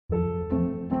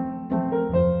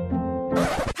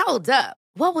Hold up.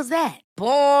 What was that?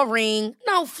 Boring.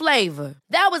 No flavor.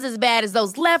 That was as bad as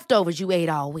those leftovers you ate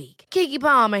all week. Keke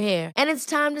Palmer here, and it's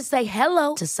time to say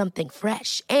hello to something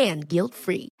fresh and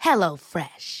guilt-free. Hello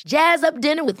Fresh. Jazz up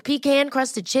dinner with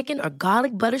pecan-crusted chicken or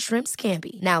garlic butter shrimp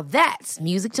scampi. Now that's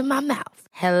music to my mouth.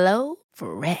 Hello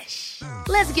Fresh.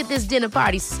 Let's get this dinner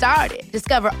party started.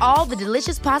 Discover all the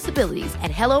delicious possibilities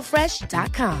at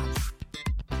hellofresh.com.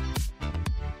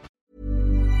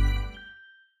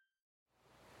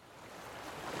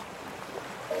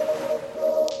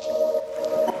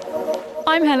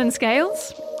 I'm Helen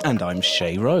Scales. And I'm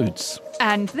Shay Rhodes.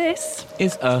 And this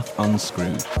is Earth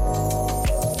Unscrewed.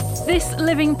 This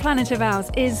living planet of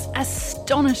ours is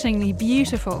astonishingly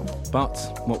beautiful. But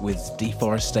what with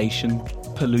deforestation,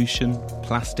 pollution,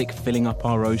 plastic filling up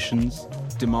our oceans,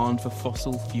 demand for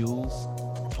fossil fuels,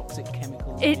 toxic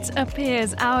chemicals... It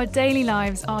appears our daily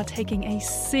lives are taking a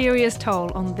serious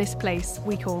toll on this place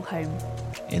we call home.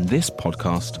 In this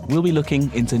podcast, we'll be looking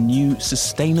into new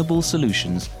sustainable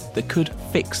solutions that could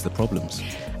fix the problems.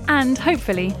 And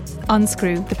hopefully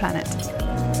unscrew the planet.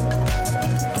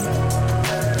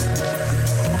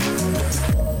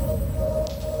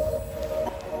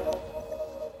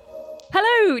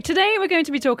 Hello! Today we're going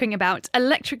to be talking about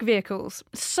electric vehicles.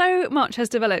 So much has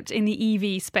developed in the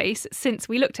EV space since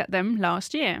we looked at them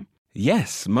last year.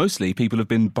 Yes, mostly people have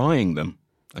been buying them.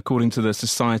 According to the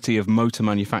Society of Motor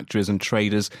Manufacturers and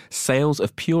Traders, sales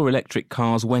of pure electric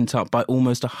cars went up by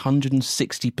almost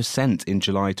 160% in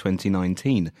July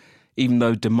 2019, even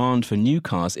though demand for new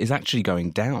cars is actually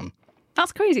going down.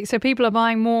 That's crazy. So people are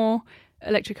buying more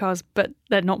electric cars, but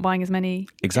they're not buying as many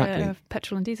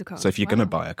petrol and diesel cars. So if you're going to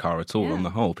buy a car at all, on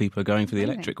the whole, people are going for the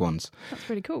electric ones. That's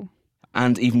really cool.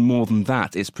 And even more than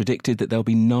that, it's predicted that there'll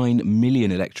be 9 million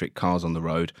electric cars on the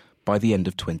road by the end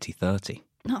of 2030.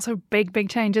 That's a big, big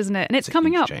change, isn't it? And it's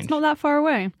coming up. Change. It's not that far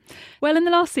away. Well, in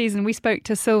the last season, we spoke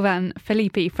to Sylvain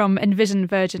Filippi from Envision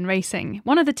Virgin Racing,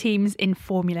 one of the teams in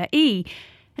Formula E.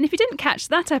 And if you didn't catch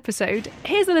that episode,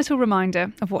 here's a little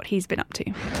reminder of what he's been up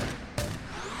to.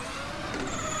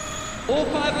 All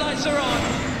 5 lights are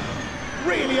on.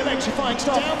 Really electrifying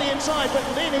stuff. Down the inside,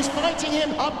 but Lynn is fighting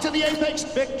him up to the apex.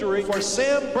 Victory for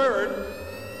Sam Bird.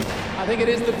 I think it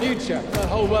is the future. The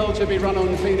whole world should be run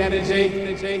on clean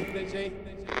energy.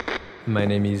 My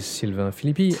name is Sylvain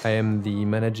Filippi. I am the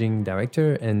Managing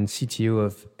Director and CTO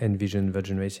of Envision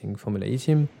Virgin Racing Formula E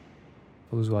team.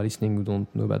 For those who are listening who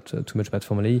don't know too much about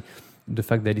Formula E, the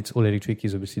fact that it's all electric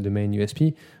is obviously the main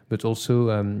USP, but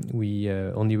also we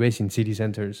only race in city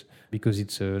centers because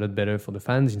it's a lot better for the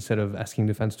fans. Instead of asking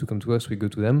the fans to come to us, we go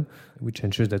to them, which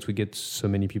ensures that we get so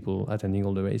many people attending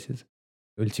all the races.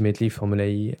 Ultimately, Formula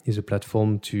E is a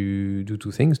platform to do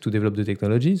two things: to develop the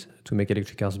technologies, to make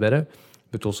electric cars better,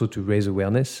 but also to raise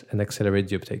awareness and accelerate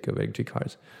the uptake of electric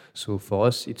cars. So for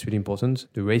us, it's really important.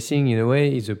 The racing, in a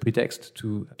way, is a pretext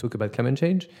to talk about climate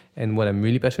change. And what I'm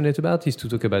really passionate about is to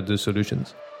talk about the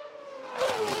solutions.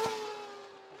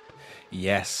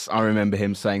 Yes, I remember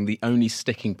him saying the only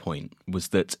sticking point was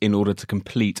that in order to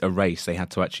complete a race, they had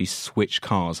to actually switch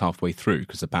cars halfway through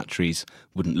because the batteries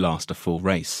wouldn't last a full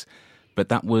race. But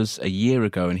that was a year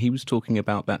ago, and he was talking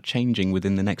about that changing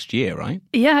within the next year, right?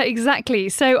 Yeah, exactly.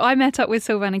 So I met up with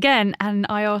Sylvain again, and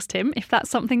I asked him if that's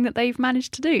something that they've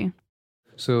managed to do.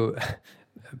 So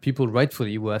people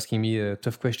rightfully were asking me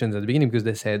tough questions at the beginning because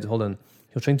they said, hold on,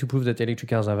 you're trying to prove that electric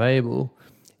cars are viable,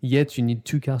 yet you need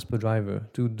 2 cars per driver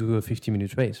to do a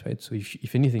 50-minute race, right? So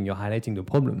if anything, you're highlighting the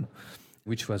problem,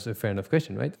 which was a fair enough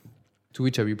question, right? To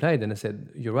which I replied, and I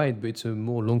said, you're right, but it's a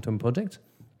more long-term project.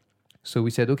 So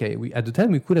we said, okay, at the time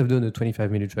we could have done a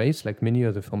 25-minute race like many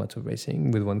other formats of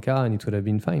racing with 1 car and it would have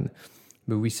been fine.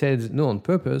 But we said, no, on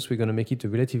purpose, we're going to make it a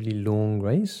relatively long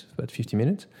race, about 50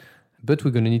 minutes, but we're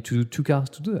going to need to do 2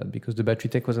 cars to do that because the battery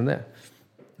tech wasn't there.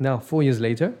 Now, 4 years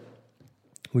later,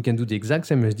 we can do the exact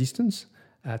same race distance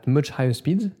at much higher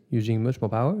speeds, using much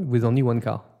more power, with only 1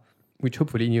 car. Which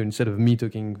hopefully, instead of me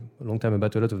talking a long time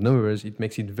about a lot of numbers, it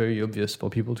makes it very obvious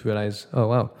for people to realize, oh,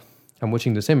 wow, I'm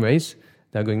watching the same race,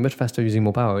 they're going much faster using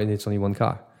more power, and it's only 1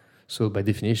 car. So by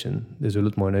definition, there's a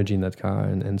lot more energy in that car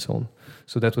and so on.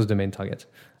 So that was the main target.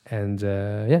 And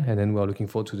and then we're looking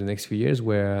forward to the next few years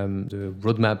where the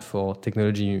roadmap for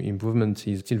technology improvement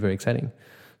is still very exciting.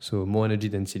 So more energy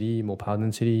density, more power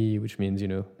density, which means,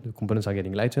 the components are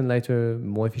getting lighter and lighter,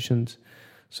 more efficient.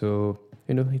 So,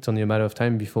 it's only a matter of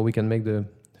time before we can make the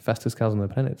fastest cars on the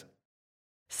planet.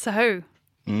 So,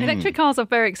 electric cars are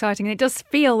very exciting, and it does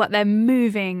feel like they're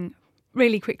moving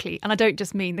really quickly, and I don't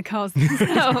just mean the cars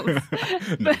themselves.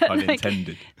 No pun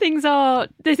intended. Things are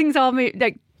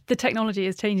the technology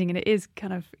is changing and it is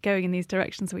kind of going in these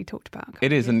directions that we talked about.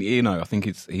 It is, and I think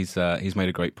he's made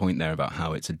a great point there about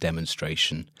how it's a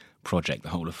demonstration project, the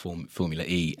whole of Formula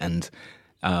E, and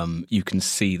you can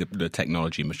see the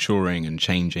technology maturing and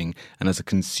changing, and as a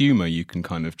consumer you can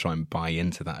kind of try and buy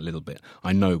into that a little bit.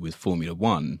 I know with Formula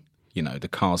One, the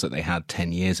cars that they had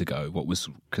 10 years ago, what was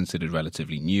considered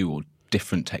relatively new or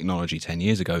different technology 10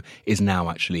 years ago is now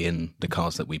actually in the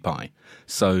cars that we buy.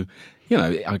 So,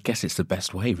 I guess it's the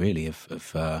best way really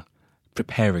of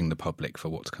preparing the public for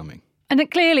what's coming.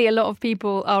 And clearly a lot of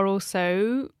people are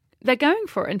also, they're going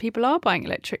for it and people are buying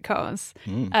electric cars.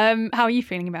 How are you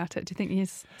feeling about it? Do you think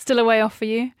it's still a way off for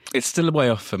you? It's still a way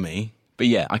off for me. But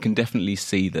yeah, I can definitely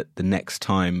see that the next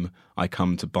time I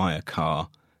come to buy a car,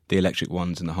 the electric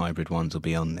ones and the hybrid ones will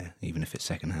be on there, even if it's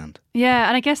secondhand. Yeah,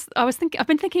 and I guess I've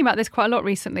been thinking about this quite a lot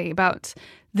recently, about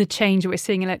the change that we're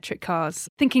seeing in electric cars,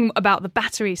 thinking about the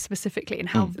batteries specifically and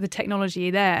how the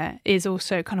technology there is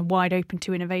also kind of wide open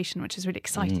to innovation, which is really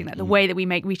exciting. That the way that we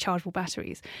make rechargeable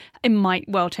batteries, it might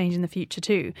well change in the future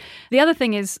too. The other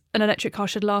thing is an electric car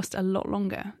should last a lot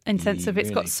longer in sense of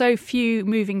it's got so few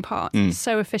moving parts, it's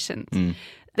so efficient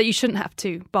that you shouldn't have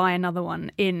to buy another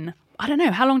one in, I don't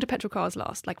know, how long do petrol cars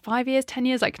last? Like 5 years, 10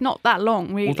 years? Like not that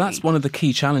long, really. Well, that's one of the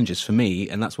key challenges for me,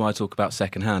 and that's why I talk about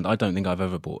second-hand. I don't think I've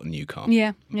ever bought a new car.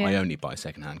 Yeah. I only buy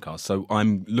second-hand cars. So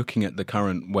I'm looking at the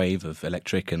current wave of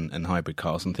electric and hybrid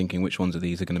cars and thinking which ones of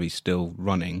these are going to be still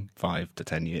running 5 to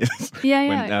 10 years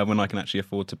when I can actually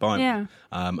afford to buy them.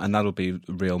 And that'll be a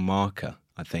real marker,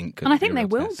 I think. And I think they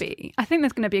will be. I think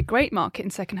there's going to be a great market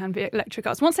in second-hand electric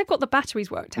cars once they've got the batteries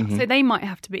worked out. So they might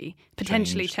have to be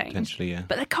potentially changed. Potentially, yeah.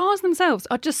 But the cars themselves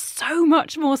are just so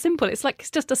much more simple. It's like it's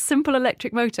just a simple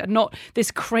electric motor, not this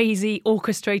crazy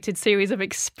orchestrated series of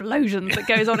explosions that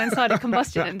goes on inside a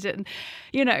combustion engine.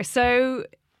 So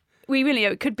we really,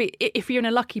 it could be, if you're in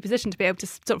a lucky position to be able to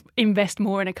sort of invest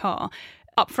more in a car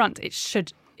up front, it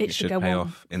should go pay on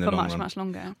off in the for long much, run. much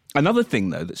longer. Another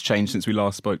thing, though, that's changed since we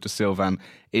last spoke to Sylvain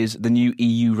is the new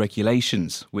EU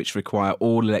regulations, which require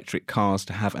all electric cars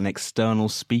to have an external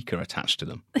speaker attached to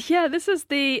them. Yeah, this is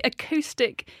the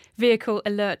Acoustic Vehicle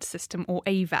Alert System, or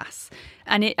AVAS,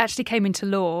 and it actually came into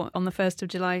law on the 1st of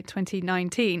July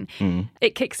 2019.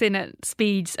 It kicks in at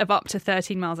speeds of up to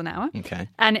 13 miles an hour. Okay.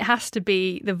 And it has to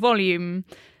be the volume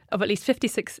of at least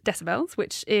 56 decibels,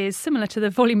 which is similar to the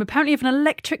volume apparently of an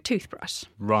electric toothbrush.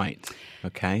 Right.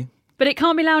 Okay. But it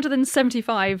can't be louder than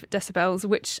 75 decibels,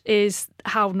 which is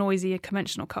how noisy a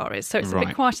conventional car is. So it's a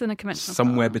bit quieter than a conventional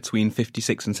Somewhere car. between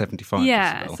 56 and 75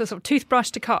 Yeah, decibels. so sort of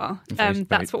toothbrush to car.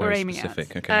 That's what we're aiming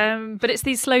specific. at. Okay. But it's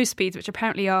these slow speeds which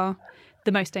apparently are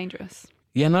the most dangerous.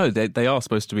 Yeah, no, they are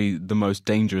supposed to be the most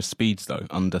dangerous speeds, though,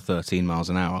 under 13 miles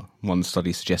an hour. One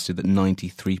study suggested that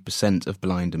 93% of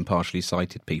blind and partially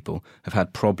sighted people have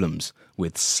had problems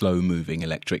with slow-moving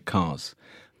electric cars.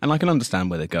 And I can understand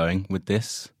where they're going with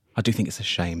this. I do think it's a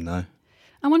shame, though.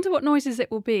 I wonder what noises it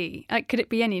will be. Could it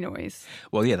be any noise?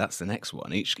 Well, yeah, that's the next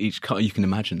one. Each car, you can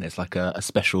imagine there's like a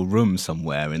special room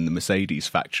somewhere in the Mercedes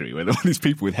factory where all these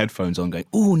people with headphones on going,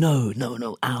 oh, no,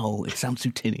 ow, it sounds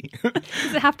too tinny.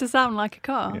 Does it have to sound like a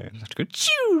car? Yeah, you have to go,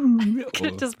 choo. Could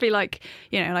it just be like,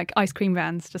 like ice cream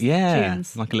vans, just yeah,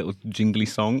 tunes? like a little jingly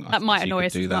song. That might annoy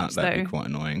us do as that. much, That'd though. be quite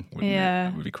annoying, wouldn't it?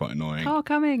 That would be quite annoying. Car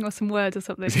coming, or some words or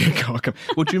something.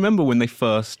 Well, do you remember when they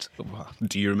first...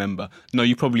 Do you remember? No,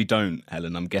 you probably don't,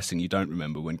 Helen. I'm guessing you don't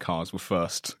remember when cars were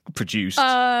first produced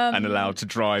and allowed to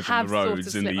drive on the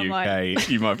roads in the UK.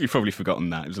 You've probably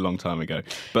forgotten that. It was a long time ago.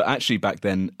 But actually back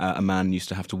then, a man used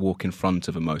to have to walk in front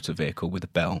of a motor vehicle with a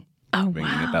bell. Ringing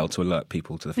a bell to alert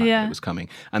people to the fact that it was coming.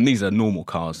 And these are normal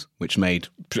cars, which made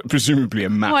presumably a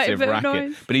massive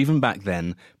racket. But even back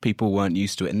then, people weren't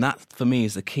used to it. And that, for me,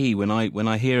 is the key. When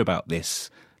I hear about this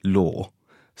law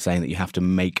saying that you have to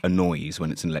make a noise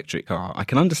when it's an electric car, I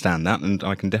can understand that, and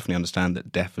I can definitely understand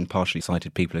that deaf and partially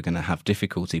sighted people are going to have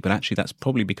difficulty, but actually that's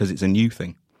probably because it's a new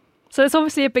thing. So it's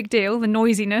obviously a big deal, the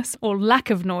noisiness or lack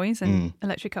of noise in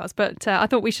electric cars. But I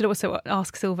thought we should also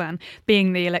ask Sylvain,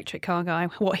 being the electric car guy,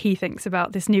 what he thinks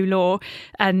about this new law.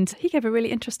 And he gave a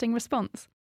really interesting response.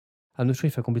 I'm not sure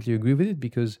if I completely agree with it,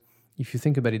 because if you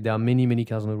think about it, there are many, many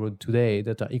cars on the road today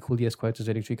that are equally as quiet as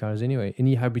electric cars anyway.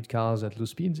 Any hybrid cars at low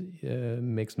speeds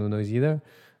makes no noise either.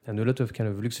 And a lot of kind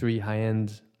of luxury,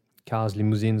 high-end cars,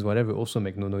 limousines, whatever, also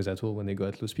make no noise at all when they go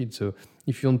at low speed. So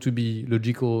if you want to be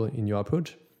logical in your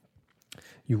approach,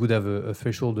 you would have a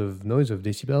threshold of noise of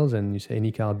decibels, and you say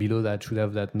any car below that should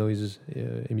have that noise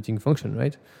emitting function,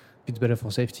 right? If it's better for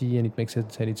safety and it makes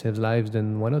it and it saves lives,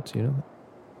 then why not,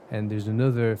 And there's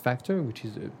another factor, which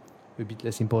is a bit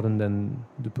less important than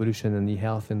the pollution and the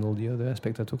health and all the other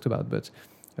aspects I talked about. But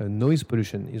Noise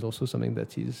pollution is also something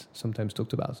that is sometimes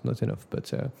talked about, not enough.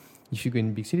 But if you go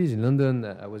in big cities, in London,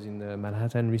 I was in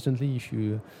Manhattan recently. If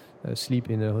you sleep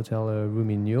in a hotel room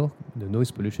in New York, the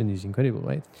noise pollution is incredible,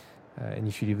 right? And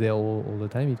if you live there all the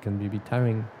time, it can be a bit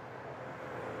tiring.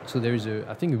 So there is,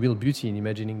 I think, a real beauty in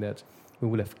imagining that we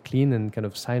will have clean and kind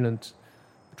of silent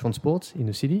transport in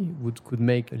a city, could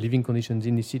make living conditions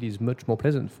in the cities much more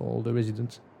pleasant for all the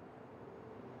residents.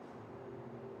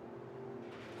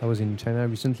 I was in China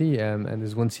recently, and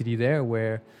there's one city there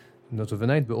where, not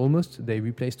overnight, but almost, they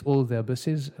replaced all of their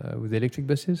buses with electric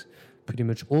buses. Pretty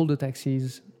much all the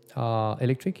taxis are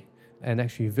electric, and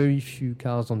actually very few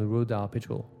cars on the road are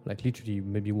petrol, like literally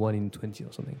maybe 1 in 20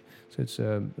 or something. So it's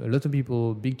a lot of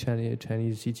people, big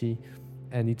Chinese city,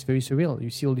 and it's very surreal. You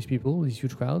see all these people, these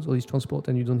huge crowds, all this transport,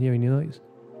 and you don't hear any noise.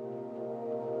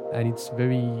 And it's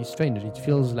very strange. It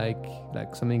feels like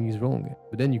something is wrong.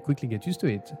 But then you quickly get used to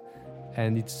it,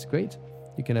 and it's great.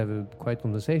 You can have a quiet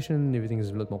conversation, everything is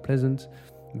a lot more pleasant,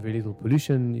 very little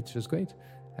pollution, it's just great.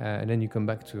 And then you come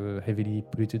back to a heavily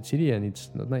polluted city, and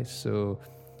it's not nice. So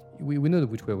we know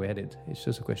which way we're headed. It's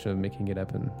just a question of making it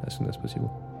happen as soon as possible.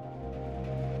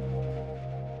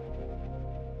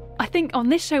 I think on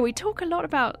this show we talk a lot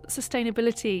about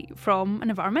sustainability from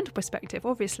an environmental perspective.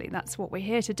 Obviously, that's what we're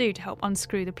here to do, to help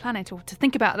unscrew the planet or to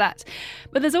think about that.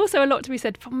 But there's also a lot to be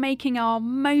said for making our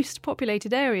most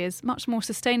populated areas much more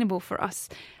sustainable for us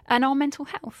and our mental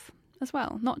health as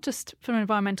well, not just from an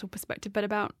environmental perspective, but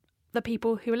about the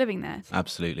people who are living there.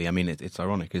 Absolutely. I mean, it's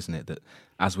ironic, isn't it, that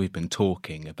as we've been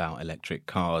talking about electric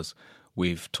cars,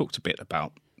 we've talked a bit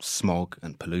about smog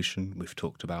and pollution, we've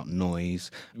talked about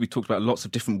noise, we've talked about lots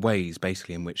of different ways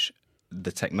basically in which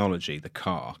the technology, the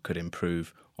car, could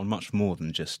improve on much more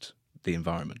than just the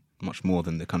environment, much more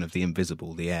than the kind of the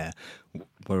invisible, the air.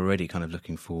 We're already kind of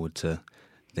looking forward to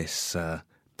this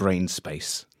brain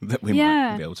space that we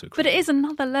might be able to create. But it is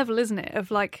another level, isn't it, of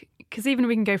like, because even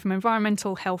we can go from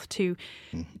environmental health to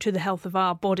the health of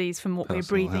our bodies from what we're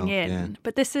breathing in.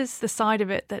 But this is the side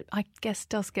of it that I guess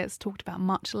gets talked about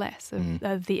much less,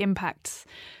 of the impacts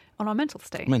on our mental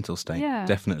state. Mental state,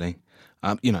 definitely.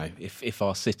 If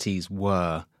our cities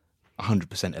were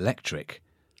 100% electric,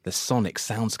 the sonic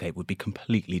soundscape would be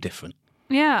completely different.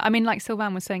 Yeah, I mean, like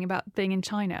Sylvain was saying about being in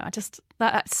China,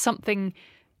 that's something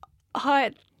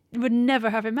I would never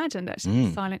have imagined,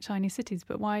 actually, silent Chinese cities.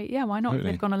 But why not? Totally.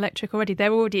 They've gone electric already.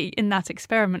 They're already in that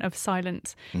experiment of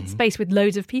silent space with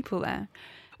loads of people there.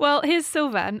 Well, here's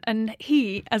Sylvain, and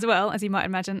he, as well, as you might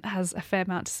imagine, has a fair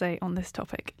amount to say on this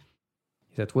topic.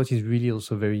 That what is really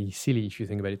also very silly, if you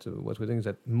think about it, what we're doing is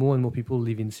that more and more people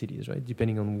live in cities, right?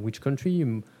 Depending on which country,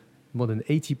 more than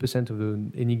 80%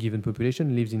 of any given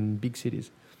population lives in big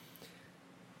cities.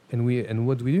 And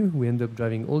what we do? We end up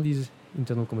driving all these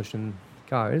internal combustion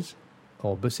cars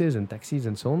or buses and taxis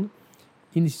and so on.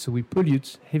 So we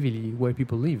pollute heavily where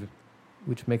people live,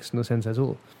 which makes no sense at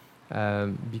all.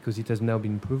 Because it has now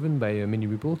been proven by many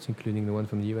reports, including the one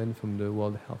from the UN, from the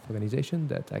World Health Organization,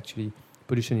 that actually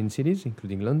pollution in cities,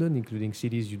 including London, including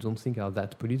cities you don't think are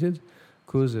that polluted,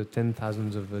 cause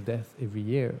 10,000s of deaths every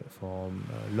year from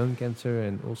lung cancer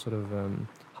and all sort of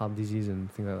heart disease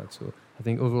and things like that. So I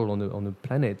think overall on the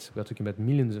planet, we're talking about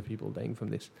millions of people dying from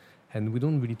this. And we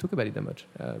don't really talk about it that much,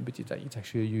 but it's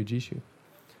actually a huge issue.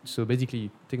 So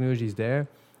basically, technology is there.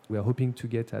 We are hoping to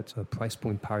get at a price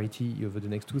point parity over the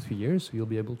next 2-3 years. So you'll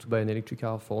be able to buy an electric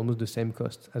car for almost the same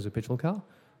cost as a petrol car,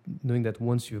 knowing that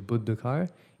once you've bought the car,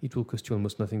 it will cost you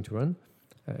almost nothing to run.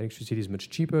 Electricity is much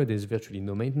cheaper. There's virtually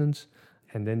no maintenance.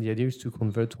 And then the idea is to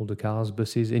convert all the cars,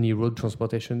 buses, any road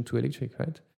transportation to electric,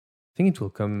 right? I think it will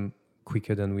come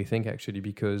quicker than we think, actually,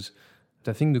 because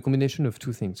I think the combination of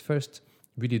two things. First,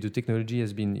 really the technology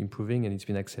has been improving and it's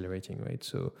been accelerating, right?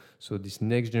 So this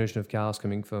next generation of cars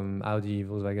coming from Audi,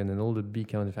 Volkswagen, and all the big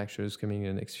car manufacturers coming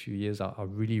in the next few years are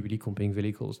really, really compelling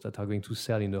vehicles that are going to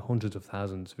sell in the hundreds of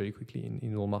thousands very quickly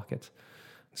in all markets.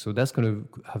 So that's going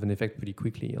to have an effect pretty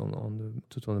quickly on the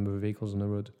total number of vehicles on the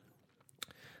road.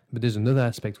 But there's another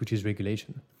aspect, which is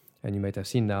regulation. And you might have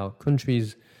seen now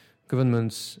countries,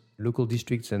 governments, local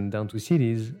districts, and down to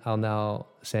cities are now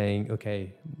saying,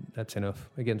 okay, that's enough.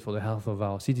 Again, for the health of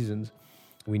our citizens,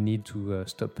 we need to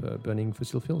stop burning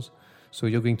fossil fuels. So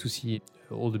you're going to see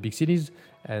all the big cities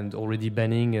and already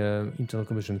banning internal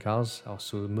combustion cars.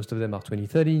 So most of them are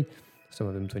 2030, some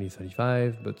of them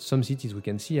 2035. But some cities we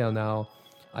can see are now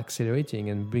accelerating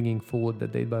and bringing forward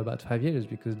that date by about 5 years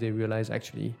because they realize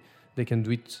actually they can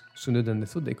do it sooner than they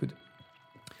thought they could.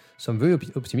 So I'm very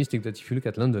optimistic that if you look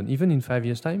at London, even in 5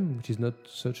 years' time, which is not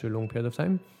such a long period of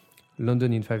time,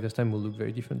 London in 5 years' time will look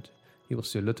very different. You will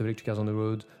see a lot of electric cars on the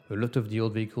road. A lot of the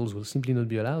old vehicles will simply not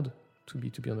be allowed to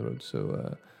be on the road.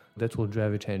 So that will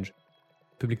drive a change.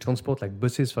 Public transport, like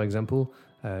buses, for example,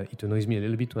 it annoys me a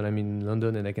little bit when I'm in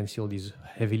London and I can see all these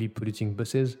heavily polluting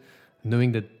buses,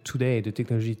 knowing that today, the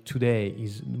technology today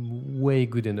is way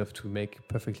good enough to make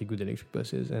perfectly good electric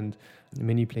buses. And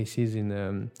many places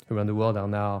around the world are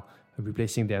now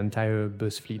replacing their entire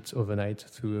bus fleets overnight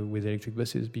with electric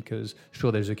buses, because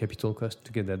sure, there's a capital cost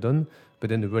to get that done, but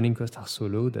then the running costs are so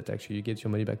low that actually you get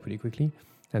your money back pretty quickly,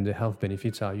 and the health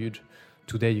benefits are huge.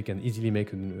 Today, you can easily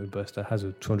make a bus that has a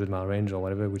 200-mile range or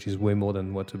whatever, which is way more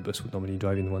than what a bus would normally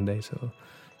drive in one day. So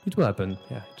it will happen.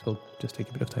 Yeah, it will just take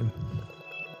a bit of time.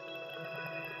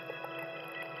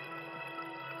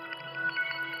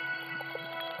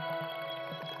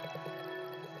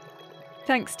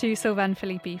 Thanks to Sylvain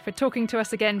Philippi for talking to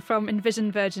us again from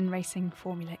Envision Virgin Racing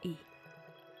Formula E.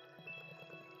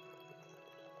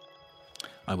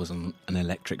 I was on an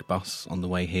electric bus on the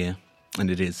way here, and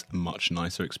it is a much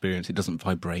nicer experience. It doesn't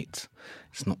vibrate.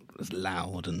 It's not as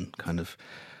loud and kind of,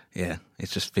 it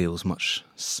just feels much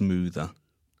smoother.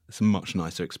 It's a much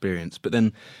nicer experience. But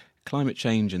then climate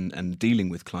change and dealing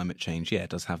with climate change, it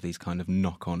does have these kind of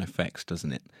knock-on effects,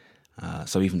 doesn't it?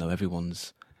 So even though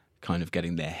everyone's kind of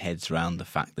getting their heads around the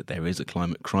fact that there is a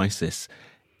climate crisis,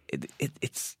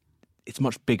 it's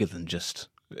much bigger than just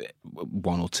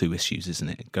one or two issues, isn't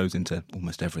it? It goes into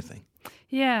almost everything.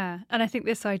 Yeah, and I think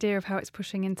this idea of how it's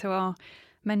pushing into our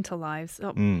mental lives,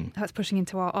 how it's pushing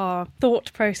into our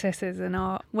thought processes and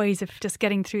our ways of just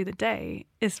getting through the day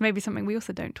is maybe something we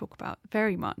also don't talk about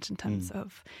very much in terms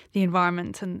of the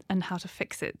environment and how to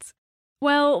fix it.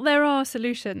 Well, there are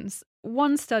solutions.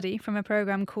 One study from a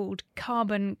programme called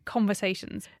Carbon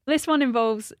Conversations. This one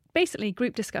involves basically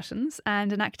group discussions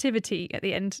and an activity at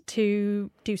the end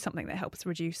to do something that helps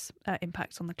reduce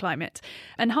impacts on the climate.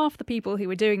 And half the people who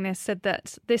were doing this said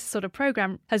that this sort of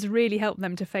programme has really helped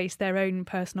them to face their own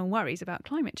personal worries about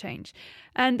climate change.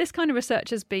 And this kind of research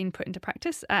has been put into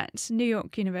practice at New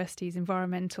York University's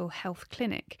Environmental Health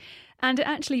Clinic. And it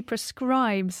actually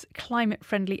prescribes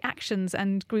climate-friendly actions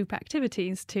and group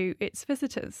activities to its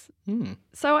visitors.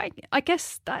 So I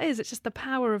guess it's just the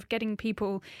power of getting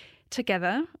people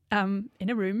together in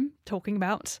a room talking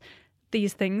about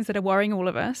these things that are worrying all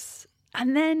of us,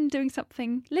 and then doing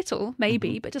something little,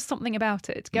 maybe, but just something about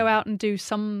it. Go out and do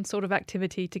some sort of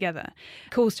activity together.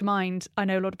 Calls to mind, I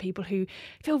know a lot of people who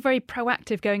feel very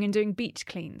proactive going and doing beach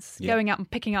cleans, going out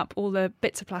and picking up all the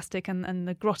bits of plastic and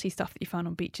the grotty stuff that you find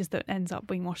on beaches that ends up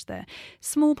being washed there.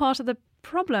 Small part of the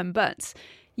problem, but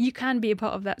you can be a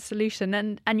part of that solution,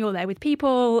 and you're there with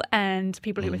people who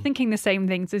are thinking the same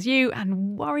things as you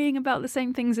and worrying about the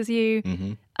same things as you.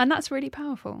 And that's really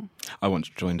powerful. I once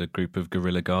joined a group of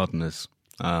guerrilla gardeners.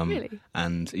 Really?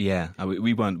 And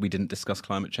we didn't discuss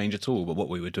climate change at all, but what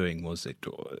we were doing was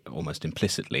almost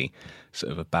implicitly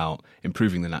sort of about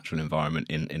improving the natural environment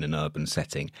in an urban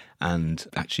setting and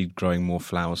actually growing more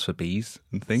flowers for bees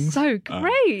and things. So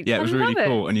great. It was really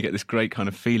cool. And you get this great kind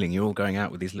of feeling. You're all going out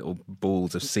with these little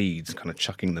balls of seeds, kind of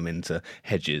chucking them into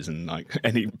hedges and like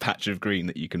any patch of green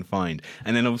that you can find.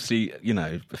 And then obviously,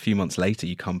 a few months later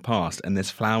you come past and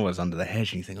there's flowers under the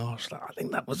hedge and you think, oh, I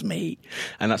think that was me.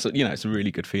 And that's, it's a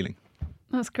really good feeling.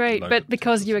 That's great. But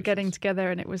because you were getting together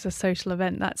and it was a social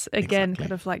event, that's again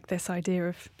kind of like this idea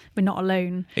of we're not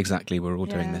alone. Exactly. We're all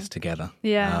doing this together.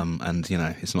 Yeah. And,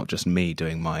 it's not just me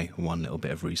doing my one little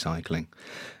bit of recycling.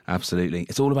 Absolutely.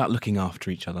 It's all about looking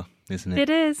after each other, isn't it? It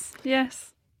is.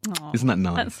 Yes. Aww, isn't that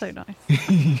nice? That's so nice.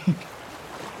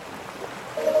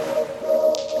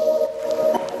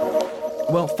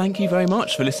 Well, thank you very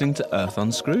much for listening to Earth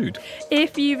Unscrewed.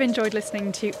 If you've enjoyed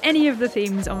listening to any of the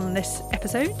themes on this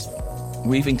episode,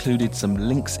 we've included some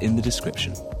links in the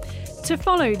description. To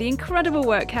follow the incredible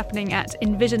work happening at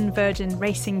Envision Virgin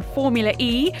Racing Formula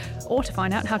E, or to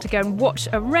find out how to go and watch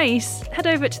a race, head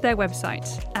over to their website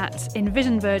at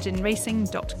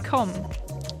envisionvirginracing.com.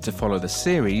 To follow the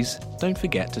series, don't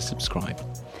forget to subscribe.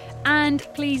 And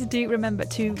please do remember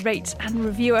to rate and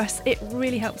review us. It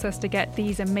really helps us to get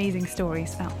these amazing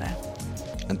stories out there.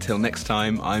 Until next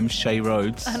time, I'm Shay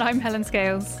Rhodes. And I'm Helen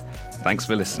Scales. Thanks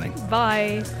for listening.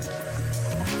 Bye.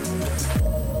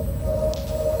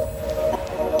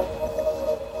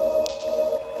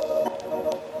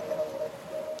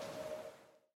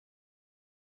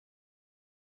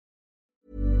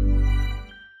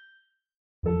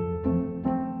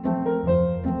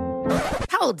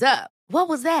 Hold up. What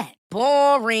was that?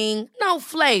 Boring. No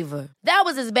flavor. That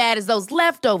was as bad as those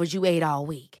leftovers you ate all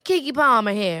week. Keke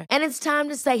Palmer here, and it's time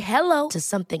to say hello to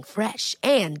something fresh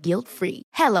and guilt-free.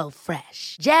 Hello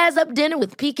Fresh. Jazz up dinner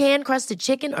with pecan-crusted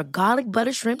chicken or garlic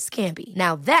butter shrimp scampi.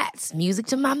 Now that's music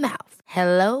to my mouth.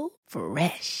 Hello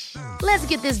Fresh. Let's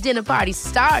get this dinner party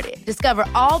started. Discover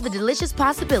all the delicious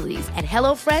possibilities at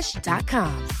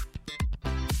HelloFresh.com.